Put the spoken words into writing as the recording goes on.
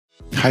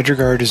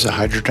Hydroguard is a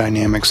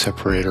hydrodynamic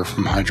separator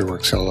from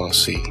Hydroworks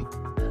LLC.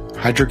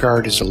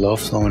 Hydroguard is a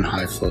low-flow and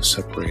high-flow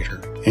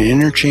separator. An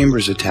inner chamber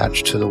is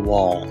attached to the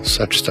wall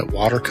such that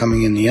water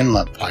coming in the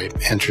inlet pipe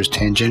enters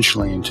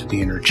tangentially into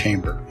the inner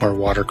chamber, where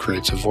water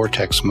creates a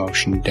vortex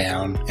motion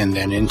down and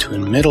then into a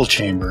middle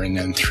chamber and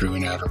then through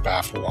an outer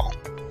baffle wall.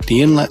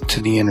 The inlet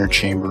to the inner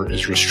chamber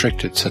is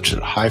restricted such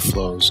that high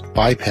flows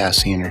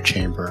bypass the inner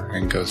chamber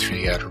and go through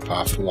the outer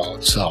baffle wall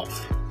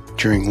itself.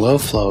 During low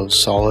flows,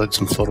 solids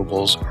and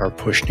floatables are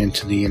pushed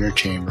into the inner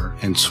chamber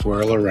and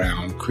swirl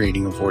around,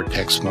 creating a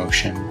vortex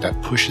motion that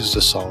pushes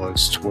the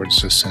solids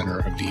towards the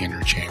center of the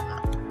inner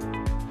chamber.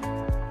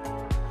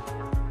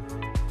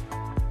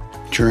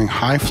 During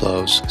high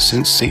flows,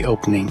 since the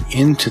opening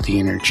into the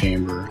inner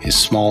chamber is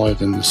smaller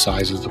than the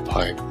size of the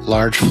pipe,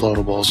 large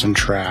floatables and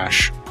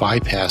trash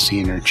bypass the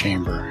inner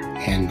chamber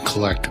and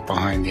collect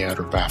behind the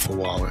outer baffle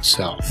wall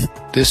itself.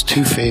 This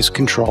two-phase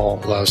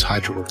control allows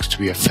Hydroworks to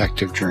be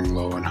effective during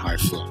low and high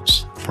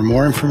flows. For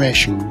more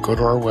information, go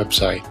to our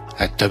website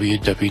at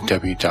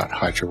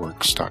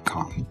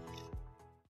www.hydroworks.com.